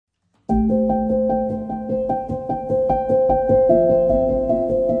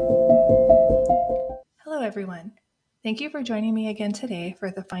everyone. Thank you for joining me again today for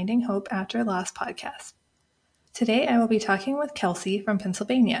the Finding Hope After Loss podcast. Today, I will be talking with Kelcie from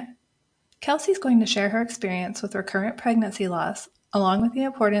Pennsylvania. Kelcie is going to share her experience with recurrent pregnancy loss, along with the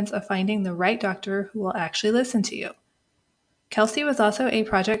importance of finding the right doctor who will actually listen to you. Kelcie was also a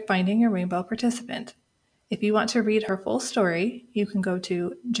Project Finding Your Rainbow participant. If you want to read her full story, you can go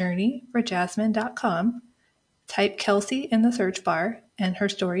to journeyforjasmine.com, type Kelcie in the search bar, and her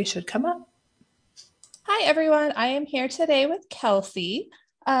story should come up. Hi, everyone. I am here today with Kelcie.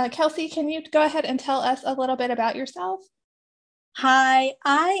 Kelcie, can you go ahead and tell us a little bit about yourself? Hi,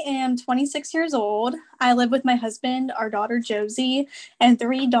 I am 26 years old. I live with my husband, our daughter Josie, and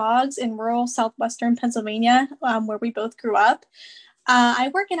 3 dogs in rural southwestern Pennsylvania, where we both grew up. I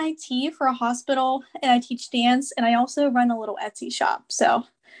work in IT for a hospital, and I teach dance, and I also run a little Etsy shop. So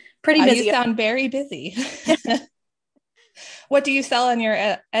pretty busy. You sound very busy. What do you sell in your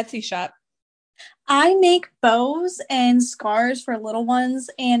Etsy shop? I make bows and scarves for little ones,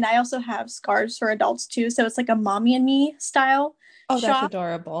 and I also have scarves for adults too. So it's like a mommy and me style. Oh, that's shop.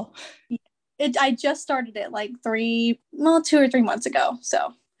 Adorable. I just started it like 2 or 3 months ago.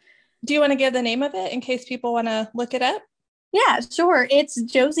 So do you want to give the name of it in case people want to look it up? Yeah, sure. It's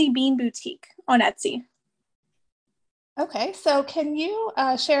Josie Bean Boutique on Etsy. Okay, so can you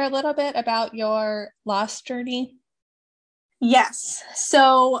share a little bit about your loss journey? Yes.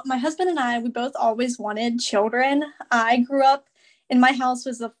 So my husband and I, we both always wanted children. I grew up in my house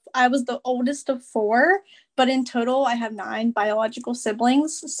I was the oldest of 4, but in total I have 9 biological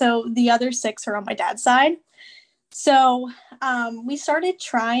siblings. So the other 6 are on my dad's side. So we started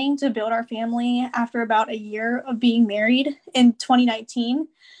trying to build our family after about a year of being married in 2019.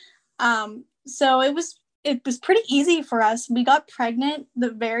 So it was pretty easy for us. We got pregnant the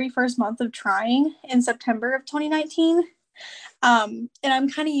very first month of trying in September of 2019. And I'm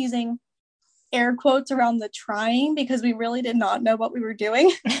kind of using air quotes around the trying because we really did not know what we were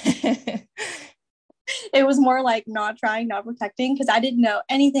doing. It was more like not trying, not protecting, because I didn't know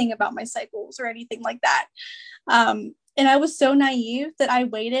anything about my cycles or anything like that. And I was so naive that I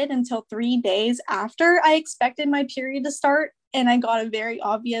waited until 3 days after I expected my period to start. And I got a very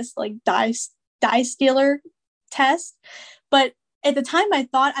obvious like dye stealer test. But at the time I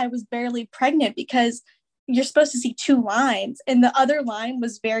thought I was barely pregnant because you're supposed to see 2 lines and the other line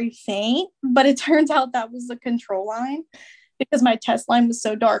was very faint, but it turns out that was the control line because my test line was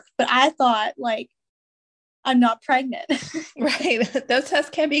so dark. But I thought like, I'm not pregnant. Right. Those tests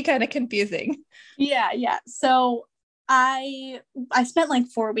can be kind of confusing. Yeah. So I spent like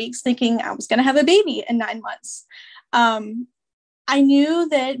 4 weeks thinking I was going to have a baby in 9 months. I knew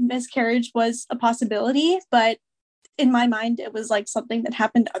that miscarriage was a possibility, but in my mind, it was like something that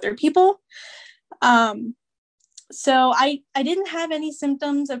happened to other people. So I didn't have any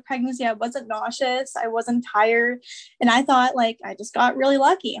symptoms of pregnancy. I wasn't nauseous. I wasn't tired. And I thought like, I just got really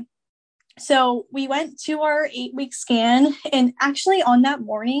lucky. So we went to our 8-week scan, and actually on that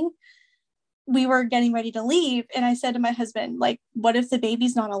morning, we were getting ready to leave. And I said to my husband, like, what if the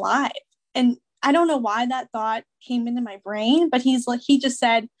baby's not alive? And I don't know why that thought came into my brain, but he just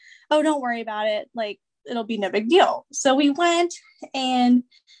said, oh, don't worry about it. Like, it'll be no big deal. So we went, and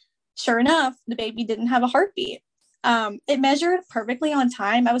sure enough, the baby didn't have a heartbeat. It measured perfectly on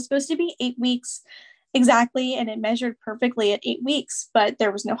time. I was supposed to be 8 weeks exactly, and it measured perfectly at 8 weeks, but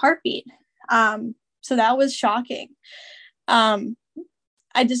there was no heartbeat. So that was shocking.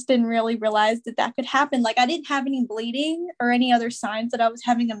 I just didn't really realize that could happen. Like I didn't have any bleeding or any other signs that I was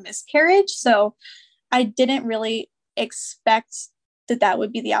having a miscarriage. So I didn't really expect that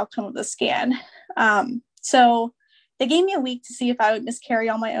would be the outcome of the scan. So they gave me a week to see if I would miscarry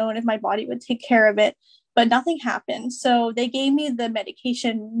on my own, if my body would take care of it, but nothing happened. So they gave me the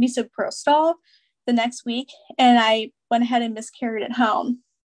medication misoprostol the next week, and I went ahead and miscarried at home.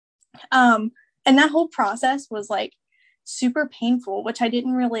 And that whole process was like super painful, which I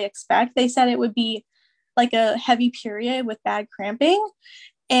didn't really expect. They said it would be like a heavy period with bad cramping.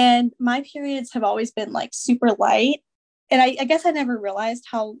 And my periods have always been like super light. And I guess I never realized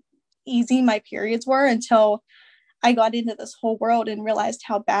how easy my periods were until I got into this whole world and realized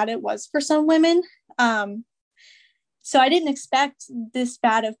how bad it was for some women. So I didn't expect this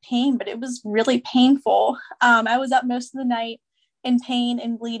bad of pain, but it was really painful. I was up most of the night in pain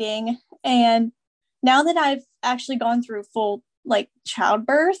and bleeding. And now that I've actually gone through full like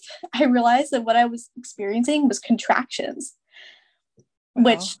childbirth, I realized that what I was experiencing was contractions,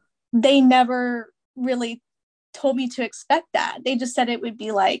 which they never really told me to expect that. They just said it would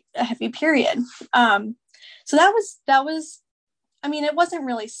be like a heavy period. So that was, I mean, it wasn't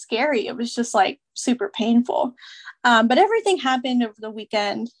really scary. It was just like super painful. But everything happened over the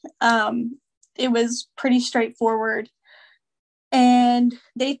weekend. it was pretty straightforward. And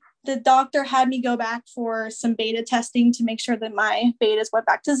the doctor had me go back for some beta testing to make sure that my betas went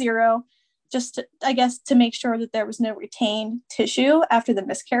back to 0, just to, I guess, to make sure that there was no retained tissue after the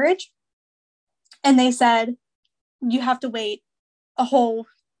miscarriage. And they said, you have to wait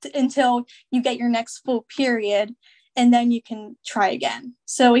until you get your next full period, and then you can try again.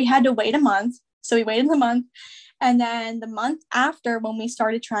 So we had to wait a month. So we waited a month. And then the month after, when we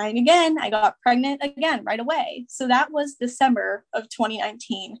started trying again, I got pregnant again right away. So that was December of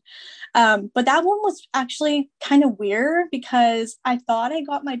 2019. But that one was actually kind of weird because I thought I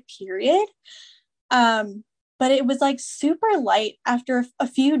got my period. But it was like super light after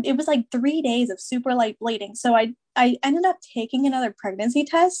it was like 3 days of super light bleeding. So I ended up taking another pregnancy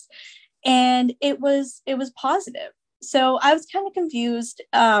test, and it was positive. So I was kind of confused.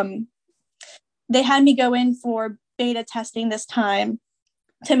 They had me go in for beta testing this time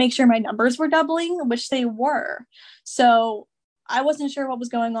to make sure my numbers were doubling, which they were. So I wasn't sure what was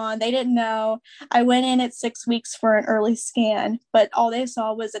going on. They didn't know. I went in at 6 weeks for an early scan, but all they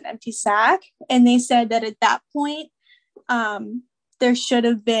saw was an empty sac. And they said that at that point, there should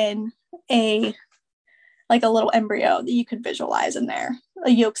have been a little embryo that you could visualize in there. A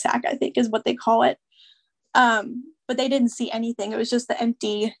yolk sac, I think, is what they call it. But they didn't see anything. It was just the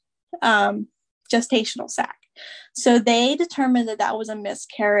empty gestational sac. So they determined that that was a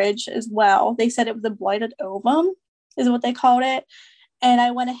miscarriage as well. They said it was a blighted ovum, is what they called it. And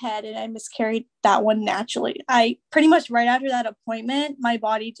I went ahead and I miscarried that one naturally. I pretty much right after that appointment, my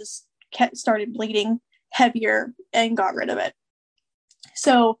body just started bleeding heavier and got rid of it.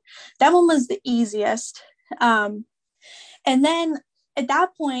 So that one was the easiest. And then at that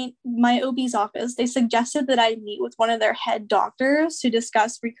point, my OB's office, they suggested that I meet with one of their head doctors to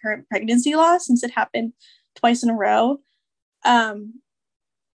discuss recurrent pregnancy loss since it happened twice in a row.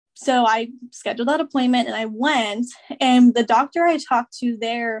 So I scheduled that appointment and I went, and the doctor I talked to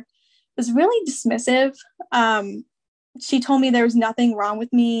there was really dismissive. She told me there was nothing wrong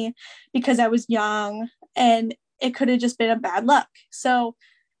with me because I was young and it could have just been a bad luck. So,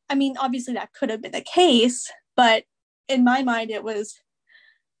 I mean, obviously that could have been the case, but in my mind, that was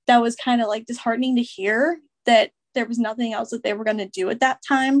kind of like disheartening to hear that there was nothing else that they were going to do at that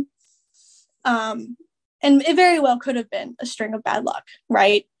time. And it very well could have been a string of bad luck,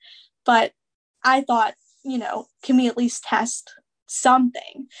 right? But I thought, can we at least test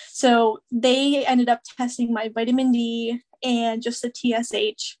something? So they ended up testing my vitamin D and just the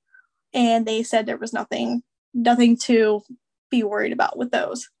TSH, and they said there was nothing to be worried about with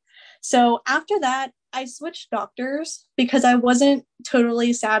those. So after that, I switched doctors because I wasn't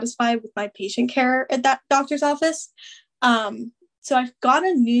totally satisfied with my patient care at that doctor's office. So I got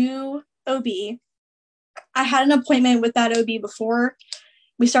a new OB. I had an appointment with that OB before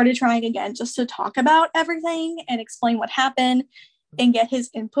we started trying again, just to talk about everything and explain what happened and get his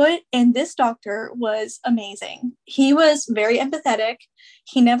input. And this doctor was amazing. He was very empathetic.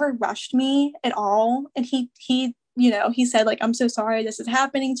 He never rushed me at all. And he said, like, I'm so sorry this is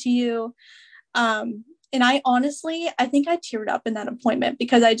happening to you. And I think I teared up in that appointment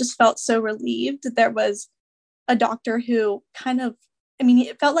because I just felt so relieved that there was a doctor who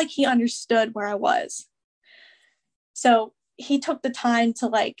it felt like he understood where I was. So he took the time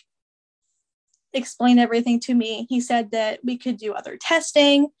to explain everything to me. He said that we could do other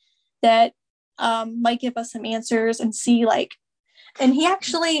testing that might give us some answers and see and he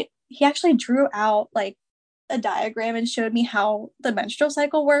actually drew out a diagram and showed me how the menstrual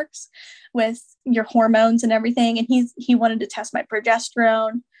cycle works with your hormones and everything. And he wanted to test my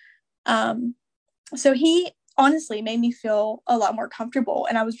progesterone. So he honestly made me feel a lot more comfortable,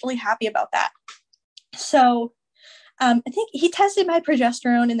 and I was really happy about that. So I think he tested my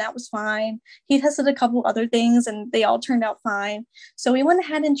progesterone and that was fine. He tested a couple other things and they all turned out fine. So we went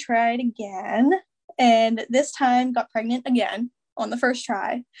ahead and tried again, and this time got pregnant again on the first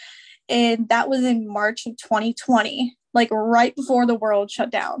try. And that was in March of 2020, right before the world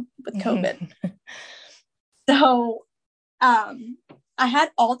shut down with COVID. So I had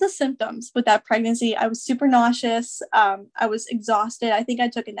all the symptoms with that pregnancy. I was super nauseous. I was exhausted. I think I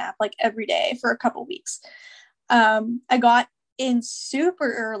took a nap every day for a couple weeks. I got in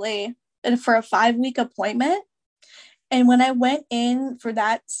super early for a 5-week appointment. And when I went in for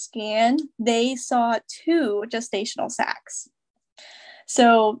that scan, they saw 2 gestational sacs.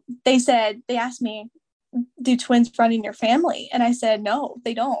 So they asked me, do twins run in your family? And I said, no,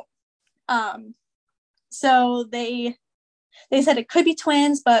 they don't. So they said it could be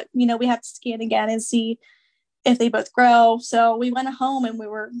twins, but, we have to scan again and see if they both grow. So we went home and we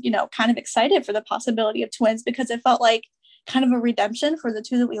were, kind of excited for the possibility of twins because it felt like kind of a redemption for the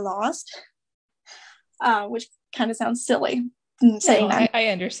 2 that we lost. which kind of sounds silly saying No, that. I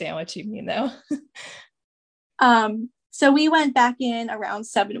understand what you mean, though. So we went back in around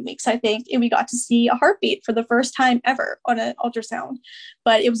 7 weeks, I think, and we got to see a heartbeat for the first time ever on an ultrasound,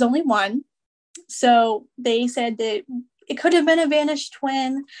 but it was only one. So they said that it could have been a vanished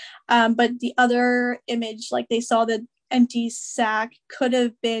twin, but the other image, like they saw the empty sac, could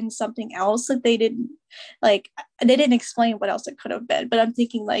have been something else that they didn't explain what else it could have been. But I'm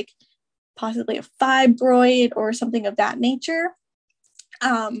thinking like possibly a fibroid or something of that nature.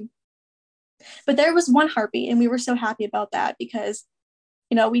 But there was one heartbeat, and we were so happy about that because,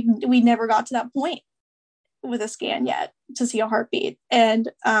 we never got to that point with a scan yet to see a heartbeat.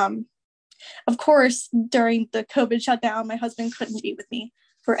 And of course, during the COVID shutdown, my husband couldn't be with me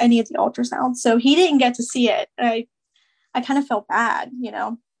for any of the ultrasounds, so he didn't get to see it. I kind of felt bad,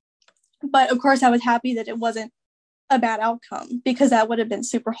 but of course I was happy that it wasn't a bad outcome, because that would have been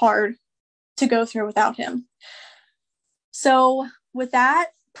super hard to go through without him. So with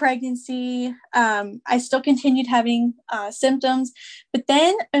that pregnancy, I still continued having symptoms, but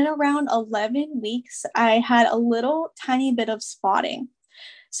then at around 11 weeks, I had a little tiny bit of spotting.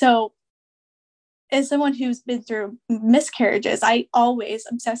 So as someone who's been through miscarriages, I always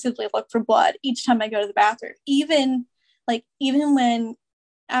obsessively look for blood each time I go to the bathroom, even when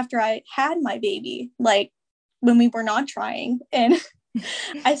after I had my baby, like when we were not trying. And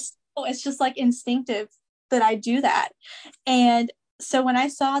it's just like instinctive that I do that. And so when I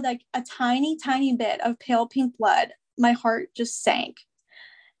saw like a tiny, tiny bit of pale pink blood, my heart just sank.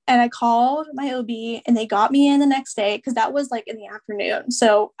 And I called my OB, and they got me in the next day, because that was like in the afternoon.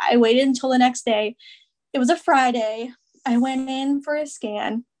 So I waited until the next day. It was a Friday. I went in for a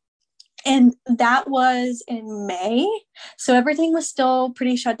scan, and that was in May. So everything was still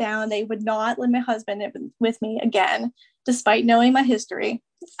pretty shut down. They would not let my husband with me again, despite knowing my history.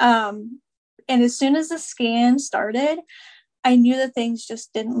 And as soon as the scan started, I knew that things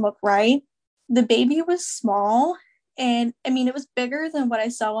just didn't look right. The baby was small, and I mean, it was bigger than what I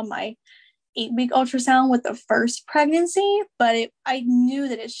saw on my 8-week ultrasound with the first pregnancy, but I knew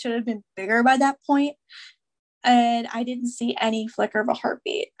that it should have been bigger by that point. And I didn't see any flicker of a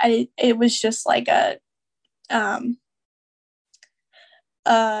heartbeat. It was just like what's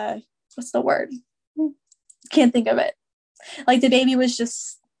the word? Can't think of it. Like the baby was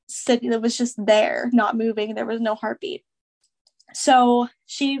just sitting, it was just there, not moving. There was no heartbeat. So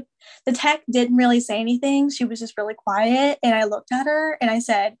the tech didn't really say anything. She was just really quiet. And I looked at her and I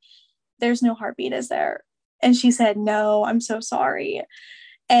said, "There's no heartbeat, is there?" And she said, "No, I'm so sorry."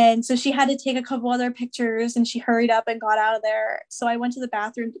 And so she had to take a couple other pictures, and she hurried up and got out of there. So I went to the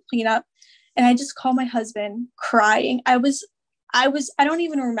bathroom to clean up, and I just called my husband crying. I don't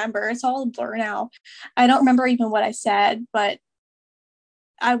even remember. It's all a blur now. I don't remember even what I said, but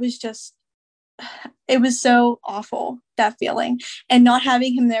I was just, it was so awful, that feeling. And not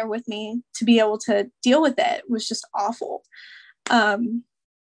having him there with me to be able to deal with it was just awful.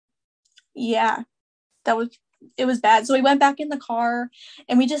 Yeah, it was bad. So we went back in the car,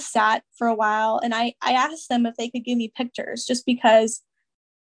 and we just sat for a while. And I asked them if they could give me pictures, just because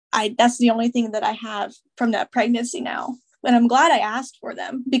that's the only thing that I have from that pregnancy now. And I'm glad I asked for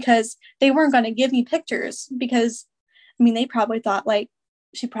them, because they weren't going to give me pictures, because I mean, they probably thought like,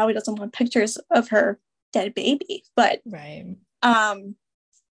 she probably doesn't want pictures of her dead baby. But Right. I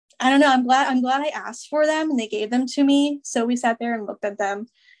don't know. I'm glad I asked for them, and they gave them to me. So we sat there and looked at them,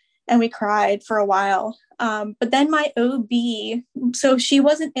 and we cried for a while. But then my OB, so she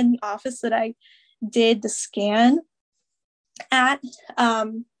wasn't in the office that I did the scan at,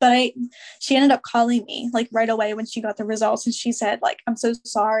 but she ended up calling me like right away when she got the results, and she said like, "I'm so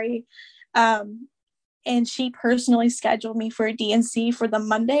sorry." And she personally scheduled me for a DNC for the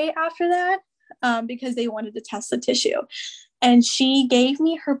Monday after that, because they wanted to test the tissue. And she gave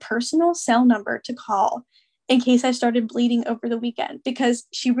me her personal cell number to call in case I started bleeding over the weekend, because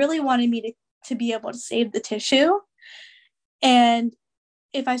she really wanted me to be able to save the tissue. And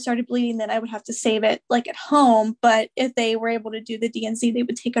if I started bleeding, then I would have to save it like at home. But if they were able to do the DNC, they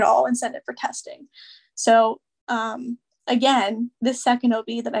would take it all and send it for testing. So again, this second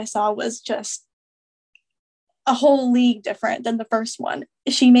OB that I saw was just a whole league different than the first one.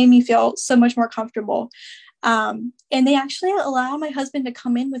 She made me feel so much more comfortable. And they actually allowed my husband to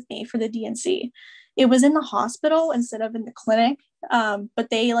come in with me for the DNC. It was in the hospital instead of in the clinic, but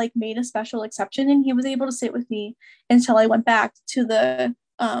they like made a special exception, and he was able to sit with me until I went back to the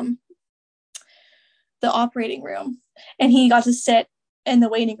operating room, and he got to sit in the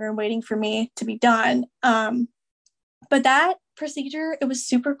waiting room waiting for me to be done. But that procedure, it was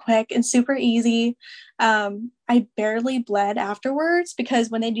super quick and super easy. I barely bled afterwards, because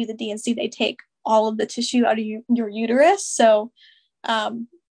when they do the DNC, they take all of the tissue out of your uterus. So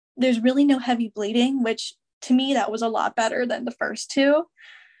there's really no heavy bleeding, which to me, that was a lot better than the first two.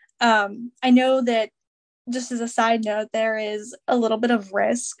 I know that, just as a side note, there is a little bit of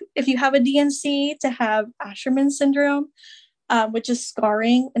risk if you have a DNC to have Asherman syndrome, which is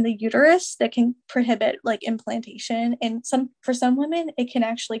scarring in the uterus that can prohibit like implantation. And for some women, it can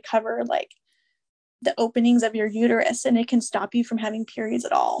actually cover like the openings of your uterus, and it can stop you from having periods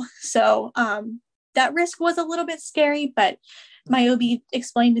at all. So that risk was a little bit scary, but my OB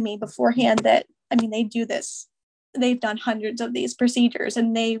explained to me beforehand that, I mean, they do this. They've done hundreds of these procedures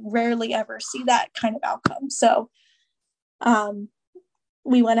and they rarely ever see that kind of outcome. So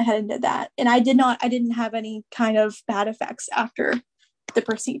we went ahead and did that. And I didn't have any kind of bad effects after the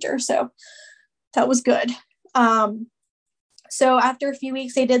procedure. So that was good. So after a few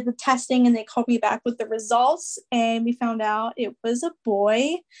weeks, they did the testing and they called me back with the results. And we found out it was a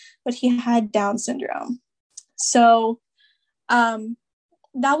boy, but he had Down syndrome. So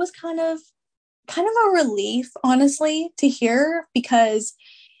that was kind of a relief, honestly, to hear, because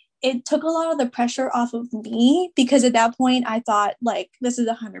it took a lot of the pressure off of me, because at that point I thought, like, this is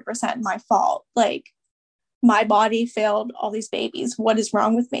 100% my fault. Like, my body failed all these babies. What is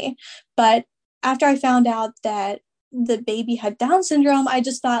wrong with me? But after I found out that the baby had Down syndrome, I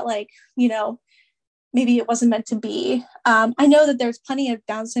just thought, like, you know, maybe it wasn't meant to be. I know that there's plenty of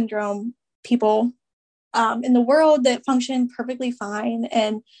Down syndrome people in the world that function perfectly fine,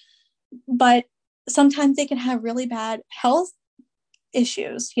 but sometimes they can have really bad health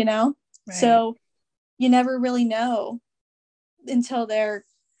issues, you know? Right. So you never really know until they're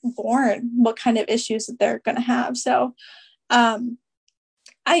born what kind of issues that they're going to have. So I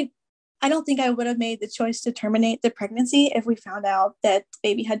don't think I would have made the choice to terminate the pregnancy if we found out that the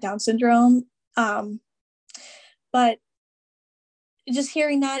baby had Down syndrome. But just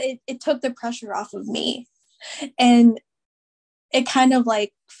hearing that, it took the pressure off of me. And it kind of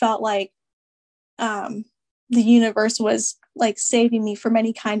like felt like the universe was like saving me from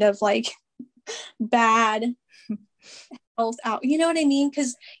any kind of like bad health out. You know what I mean?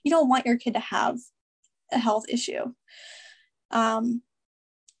 Because you don't want your kid to have a health issue.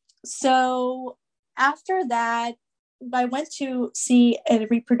 So after that, I went to see a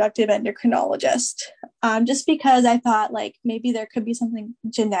reproductive endocrinologist, just because I thought, like, maybe there could be something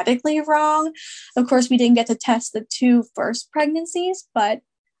genetically wrong. Of course, we didn't get to test the 2 first pregnancies, but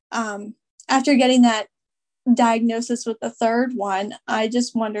after getting that diagnosis with the 3rd one, I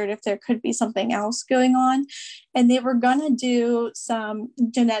just wondered if there could be something else going on. And they were going to do some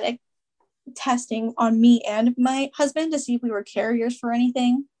genetic testing on me and my husband to see if we were carriers for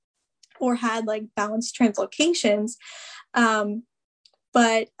anything or had like balanced translocations.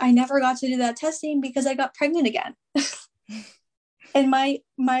 But I never got to do that testing because I got pregnant again. And my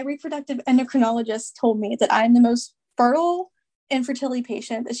reproductive endocrinologist told me that I'm the most fertile infertility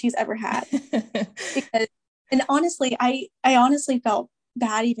patient that she's ever had. And honestly, I honestly felt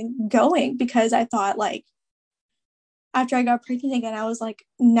bad even going, because I thought, like, after I got pregnant again, I was like,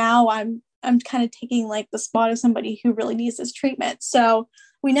 now I'm kind of taking like the spot of somebody who really needs this treatment. So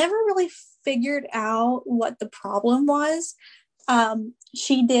we never really figured out what the problem was.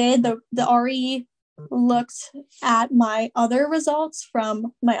 She did, the RE looked at my other results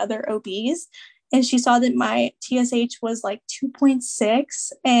from my other OBs, and she saw that my TSH was like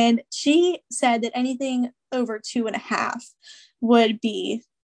 2.6, and she said that anything over 2.5 would be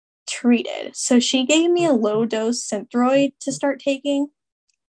treated. So she gave me a low dose Synthroid to start taking.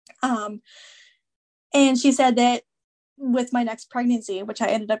 And she said that with my next pregnancy, which I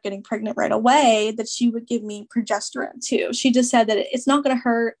ended up getting pregnant right away, that she would give me progesterone too. She just said that it's not going to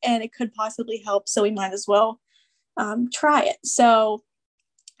hurt and it could possibly help, so we might as well try it. So,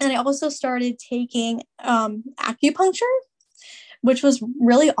 and I also started taking acupuncture, which was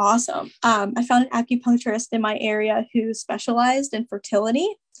really awesome. I found an acupuncturist in my area who specialized in fertility.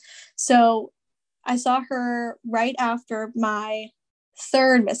 So I saw her right after my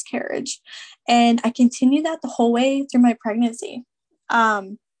 3rd miscarriage, and I continued that the whole way through my pregnancy.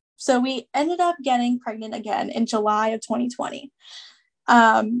 So we ended up getting pregnant again in July of 2020.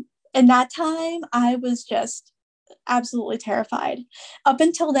 And that time I was just absolutely terrified. Up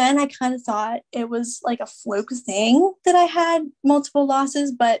until then, I kind of thought it was like a fluke thing that I had multiple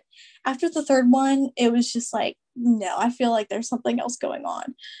losses, but after the 3rd one, it was just like, no, I feel like there's something else going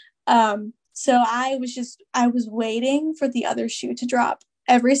on. So I was waiting for the other shoe to drop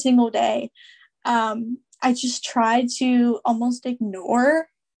every single day. I just tried to almost ignore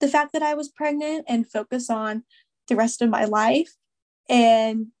the fact that I was pregnant and focus on the rest of my life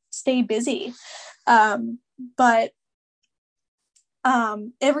and stay busy. But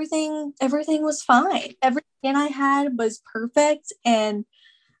Everything was fine. Every scan I had was perfect, and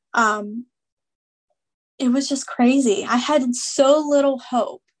um, it was just crazy. I had so little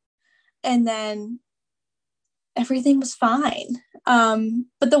hope, and then everything was fine.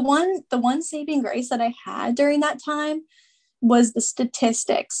 But the one saving grace that I had during that time was the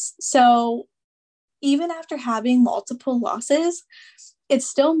statistics. So even after having multiple losses, it's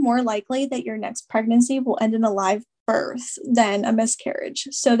still more likely that your next pregnancy will end in a live birth than a miscarriage.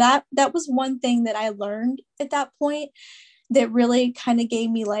 So that was one thing that I learned at that point that really kind of gave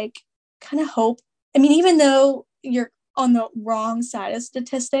me like kind of hope. I mean, even though you're on the wrong side of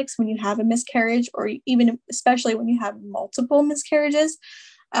statistics when you have a miscarriage, or even especially when you have multiple miscarriages,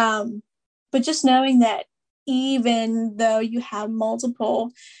 but just knowing that even though you have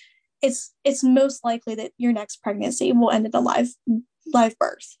multiple, it's most likely that your next pregnancy will end in a live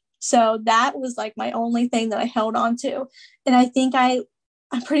birth. So that was like my only thing that I held on to. And I'm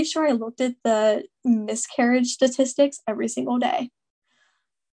pretty sure I looked at the miscarriage statistics every single day.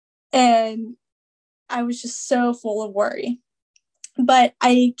 And I was just so full of worry. But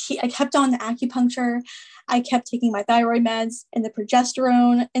I kept on the acupuncture. I kept taking my thyroid meds and the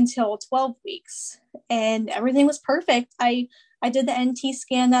progesterone until 12 weeks. And everything was perfect. I did the NT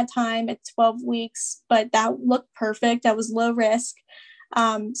scan that time at 12 weeks, but that looked perfect. That was low risk.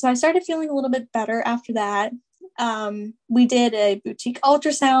 So I started feeling a little bit better after that. We did a boutique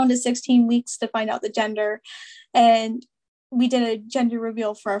ultrasound at 16 weeks to find out the gender. And we did a gender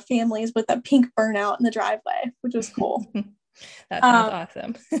reveal for our families with a pink burnout in the driveway, which was cool. That sounds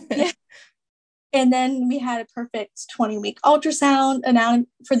awesome. Yeah. And then we had a perfect 20-week ultrasound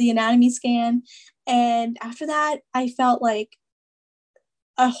for the anatomy scan. And after that, I felt like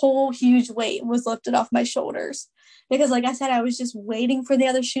a whole huge weight was lifted off my shoulders, because like I said, I was just waiting for the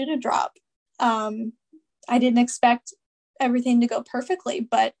other shoe to drop. I didn't expect everything to go perfectly,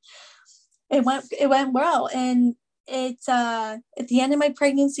 but it went well. And it's at the end of my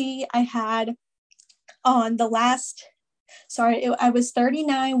pregnancy, I had on the last I was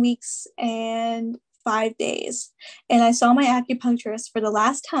 39 weeks and 5 days, and I saw my acupuncturist for the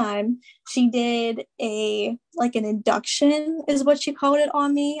last time. She did an induction is what she called it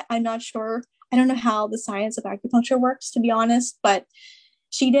on me. I'm not sure. I don't know how the science of acupuncture works, to be honest, but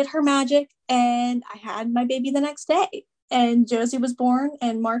she did her magic, and I had my baby the next day. And Josie was born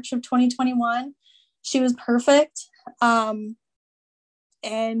in March of 2021. She was perfect. And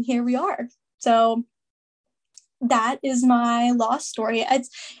here we are. So that is my loss story.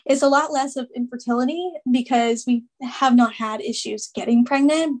 It's a lot less of infertility, because we have not had issues getting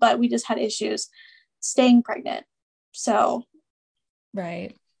pregnant, but we just had issues staying pregnant. So.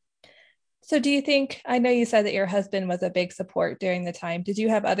 Right. So do you think, I know you said that your husband was a big support during the time. Did you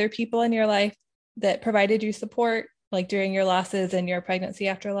have other people in your life that provided you support, like during your losses and your pregnancy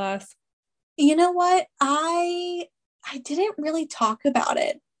after loss? You know what? I didn't really talk about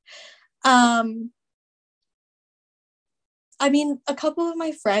it. I mean, a couple of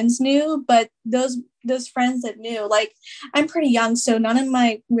my friends knew, but those friends that knew, like, I'm pretty young, so none of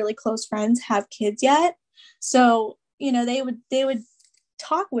my really close friends have kids yet. So, they would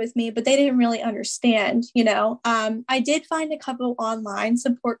talk with me, but they didn't really understand, I did find a couple online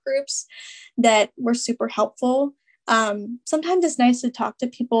support groups that were super helpful. Sometimes it's nice to talk to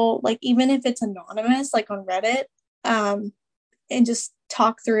people, like, even if it's anonymous, like on Reddit, and just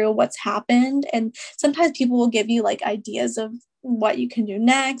talk through what's happened. And sometimes people will give you like ideas of what you can do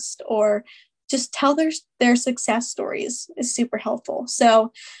next, or just tell their success stories is super helpful.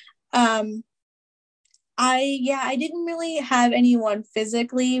 So I didn't really have anyone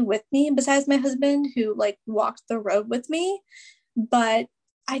physically with me besides my husband, who like walked the road with me, but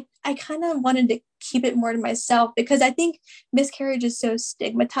I kind of wanted to keep it more to myself, because I think miscarriage is so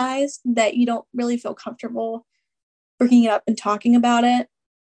stigmatized that you don't really feel comfortable bringing it up and talking about it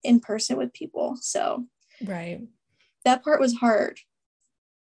in person with people. So right, that part was hard.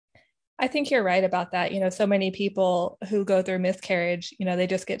 I think you're right about that. So many people who go through miscarriage, they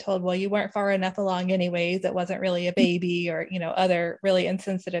just get told, well, you weren't far enough along anyways. It wasn't really a baby, or, other really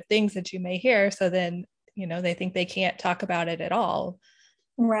insensitive things that you may hear. So then, they think they can't talk about it at all.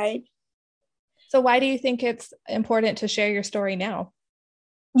 Right. So why do you think it's important to share your story now?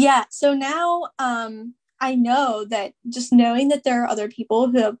 Yeah. So now, I know that just knowing that there are other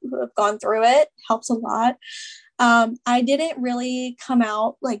people who have gone through it helps a lot. I didn't really come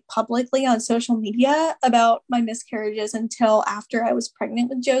out like publicly on social media about my miscarriages until after I was pregnant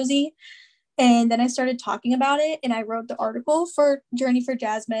with Josie. And then I started talking about it, and I wrote the article for Journey for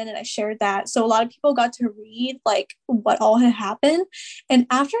Jasmine, and I shared that. So a lot of people got to read like what all had happened. And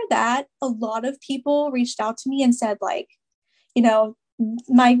after that, a lot of people reached out to me and said, like, you know,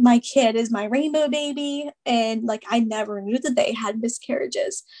 my kid is my rainbow baby, and like I never knew that they had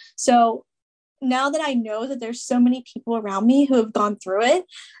miscarriages. So now that I know that there's so many people around me who have gone through it,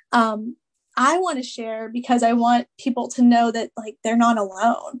 I want to share because I want people to know that like they're not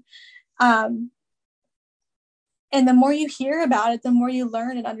alone. um, and the more you hear about it, the more you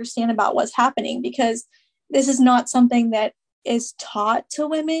learn and understand about what's happening, because this is not something that is taught to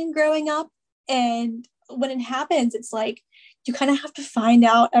women growing up. And when it happens, it's like you kind of have to find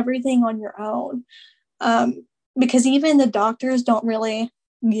out everything on your own, because even the doctors don't really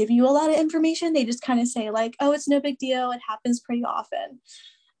give you a lot of information. They just kind of say like, oh, it's no big deal, it happens pretty often.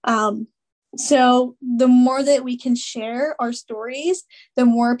 So the more that we can share our stories, the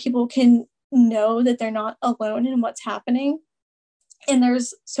more people can know that they're not alone in what's happening. And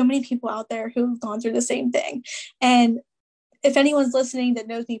there's so many people out there who've gone through the same thing. And if anyone's listening that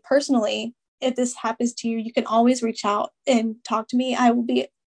knows me personally, if this happens to you, you can always reach out and talk to me. I will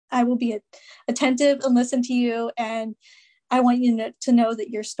be attentive and listen to you. And I want you to know that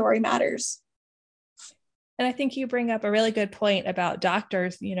your story matters. And I think you bring up a really good point about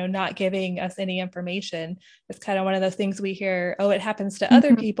doctors, not giving us any information. It's kind of one of those things we hear, oh, it happens to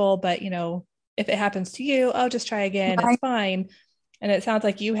other people, but, if it happens to you, oh, just try again, Right. it's fine. And it sounds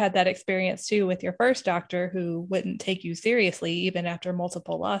like you had that experience too with your first doctor who wouldn't take you seriously, even after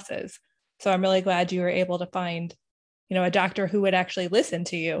multiple losses. So I'm really glad you were able to find, a doctor who would actually listen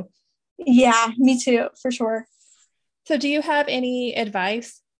to you. Yeah, me too, for sure. So do you have any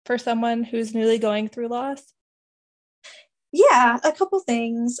advice for someone who's newly going through loss? Yeah, a couple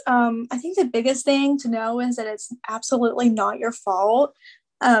things. I think the biggest thing to know is that it's absolutely not your fault.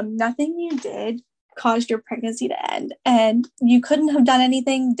 Nothing you did caused your pregnancy to end, and you couldn't have done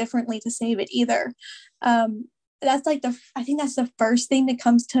anything differently to save it either. That's like I think that's the first thing that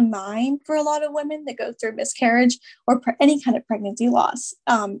comes to mind for a lot of women that go through miscarriage or any kind of pregnancy loss,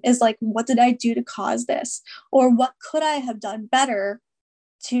 is like, what did I do to cause this? Or what could I have done better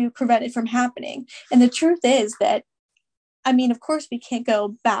to prevent it from happening? And the truth is that, I mean, of course, we can't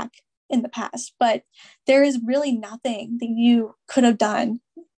go back in the past, but there is really nothing that you could have done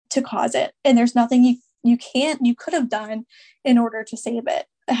to cause it. And there's nothing you could have done in order to save it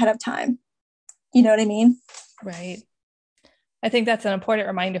ahead of time. You know what I mean? Right. I think that's an important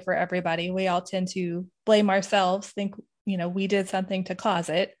reminder for everybody. We all tend to blame ourselves, think, we did something to cause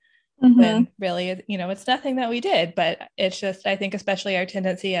it, when really, it's nothing that we did. But it's just, I think, especially our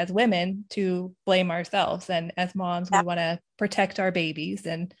tendency as women to blame ourselves. And as moms, we want to protect our babies.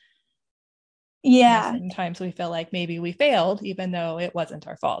 And yeah, sometimes we feel like maybe we failed, even though it wasn't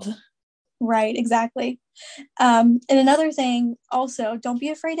our fault. right, exactly. And another thing, also, don't be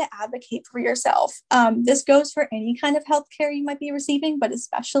afraid to advocate for yourself. This goes for any kind of healthcare you might be receiving, but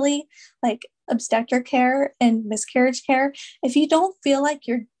especially like obstetric care and miscarriage care. If you don't feel like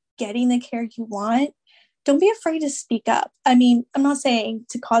you're getting the care you want, don't be afraid to speak up. I mean, I'm not saying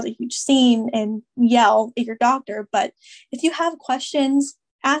to cause a huge scene and yell at your doctor, but if you have questions,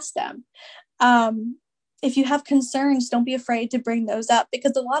 ask them. If you have concerns, don't be afraid to bring those up,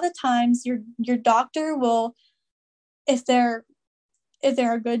 because a lot of times your doctor will, if they're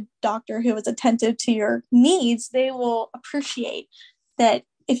a good doctor who is attentive to your needs, they will appreciate that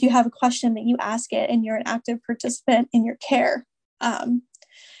if you have a question that you ask it and you're an active participant in your care.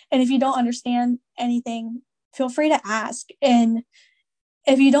 And if you don't understand anything, feel free to ask. And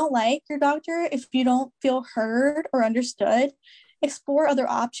if you don't like your doctor, if you don't feel heard or understood, explore other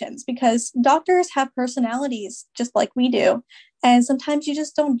options, because doctors have personalities just like we do. And sometimes you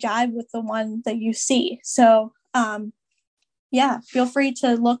just don't jive with the one that you see. So, yeah, feel free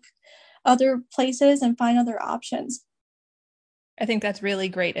to look other places and find other options. I think that's really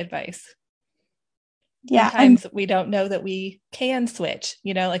great advice. Yeah, Sometimes we don't know that we can switch,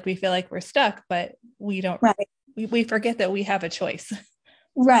 like we feel like we're stuck, but we don't, right. We forget that we have a choice.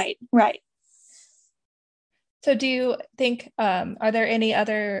 Right. So do you think, are there any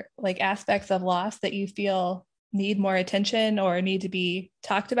other like aspects of loss that you feel need more attention or need to be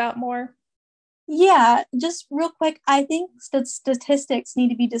talked about more? Yeah, just real quick, I think statistics need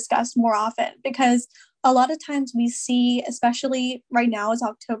to be discussed more often, because a lot of times we see, especially right now is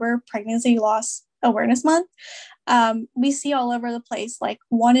October, Pregnancy Loss Awareness Month. We see all over the place like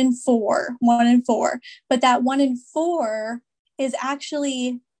 1 in 4, but that 1 in 4 is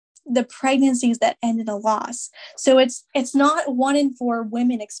actually the pregnancies that end in a loss. So it's not 1 in 4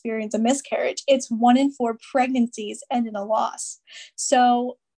 women experience a miscarriage. It's 1 in 4 pregnancies end in a loss.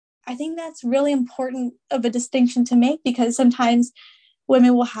 So I think that's really important of a distinction to make, because sometimes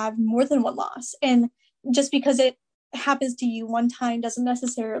women will have more than one loss. And just because happens to you one time doesn't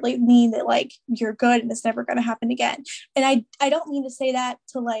necessarily mean that like you're good and it's never going to happen again. And I don't mean to say that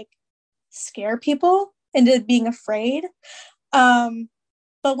to like scare people into being afraid.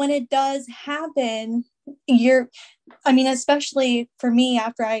 But when it does happen, especially for me,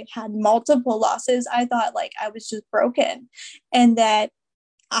 after I had multiple losses, I thought like I was just broken and that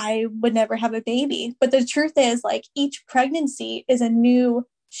I would never have a baby. But the truth is, like, each pregnancy is a new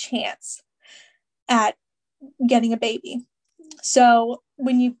chance at getting a baby. So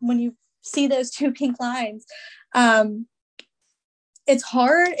when you see those two pink lines, it's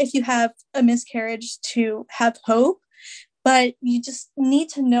hard if you have a miscarriage to have hope, but you just need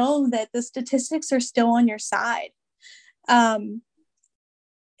to know that the statistics are still on your side.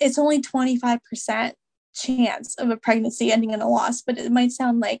 It's only 25% chance of a pregnancy ending in a loss, but it might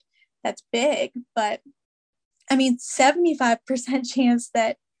sound like that's big, but 75% chance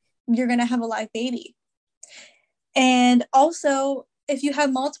that you're going to have a live baby. And also, if you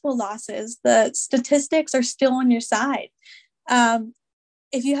have multiple losses, the statistics are still on your side.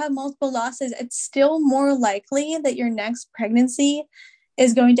 If you have multiple losses, it's still more likely that your next pregnancy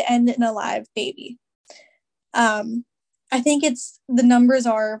is going to end in a live baby. I think the numbers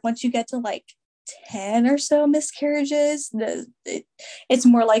are once you get to like 10 or so miscarriages, it's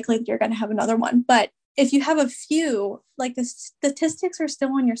more likely that you're going to have another one. But if you have a few, like the statistics are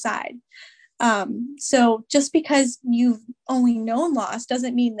still on your side. So just because you've only known loss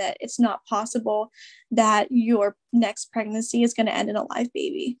doesn't mean that it's not possible that your next pregnancy is going to end in a live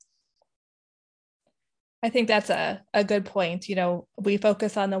baby. I think that's a good point. We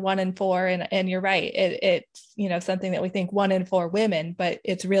focus on the 1 in 4 and you're right. It's, something that we think 1 in 4 women, but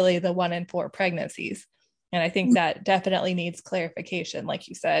it's really the 1 in 4 pregnancies. And I think that definitely needs clarification, like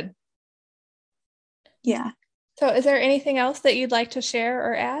you said. Yeah. So is there anything else that you'd like to share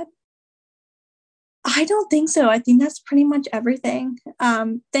or add? I don't think so. I think that's pretty much everything.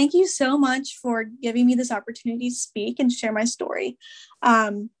 Thank you so much for giving me this opportunity to speak and share my story.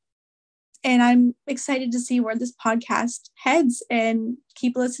 And I'm excited to see where this podcast heads and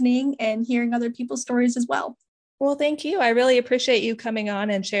keep listening and hearing other people's stories as well. Well, thank you. I really appreciate you coming on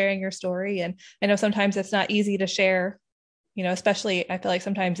and sharing your story. And I know sometimes it's not easy to share, especially I feel like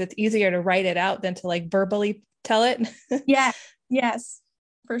sometimes it's easier to write it out than to like verbally tell it. Yeah. Yes,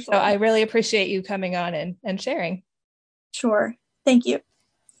 for sure. So I really appreciate you coming on and sharing. Sure. Thank you.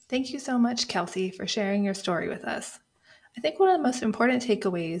 Thank you so much, Kelcie, for sharing your story with us. I think one of the most important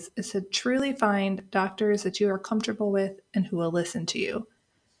takeaways is to truly find doctors that you are comfortable with and who will listen to you.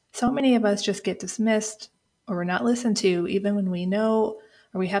 So many of us just get dismissed or we're not listened to even when we know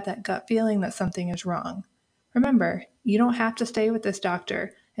or we have that gut feeling that something is wrong. Remember, you don't have to stay with this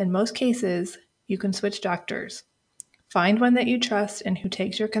doctor. In most cases, you can switch doctors. Find one that you trust and who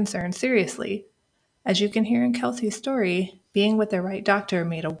takes your concerns seriously. As you can hear in Kelcie's story, being with the right doctor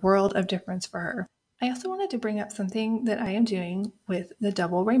made a world of difference for her. I also wanted to bring up something that I am doing with the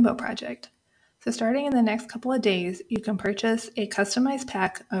Double Rainbow Project. So starting in the next couple of days, you can purchase a customized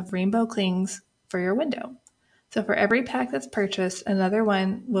pack of rainbow clings for your window. So for every pack that's purchased, another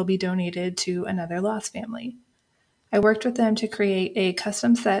one will be donated to another lost family. I worked with them to create a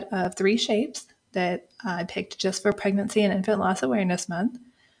custom set of 3 shapes that I picked just for Pregnancy and Infant Loss Awareness Month.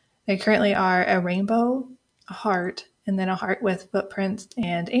 They currently are a rainbow, a heart, and then a heart with footprints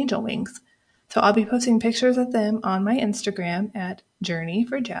and angel wings. So I'll be posting pictures of them on my Instagram at Journey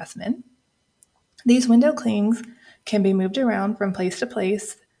for Jasmine. These window clings can be moved around from place to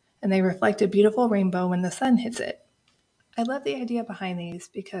place, and they reflect a beautiful rainbow when the sun hits it. I love the idea behind these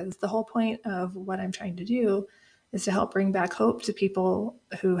because the whole point of what I'm trying to do is to help bring back hope to people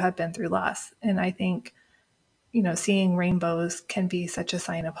who have been through loss. And I think, seeing rainbows can be such a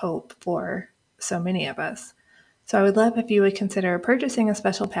sign of hope for so many of us. So I would love if you would consider purchasing a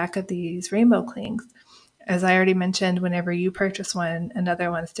special pack of these rainbow clings. As I already mentioned, whenever you purchase one, another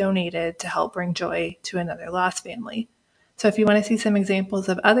one's donated to help bring joy to another lost family. So if you want to see some examples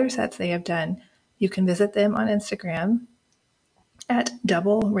of other sets they have done, you can visit them on Instagram at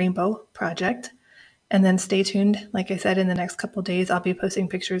Double Rainbow Project. And then stay tuned. Like I said, in the next couple of days, I'll be posting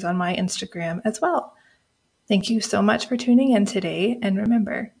pictures on my Instagram as well. Thank you so much for tuning in today. And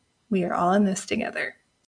remember, we are all in this together.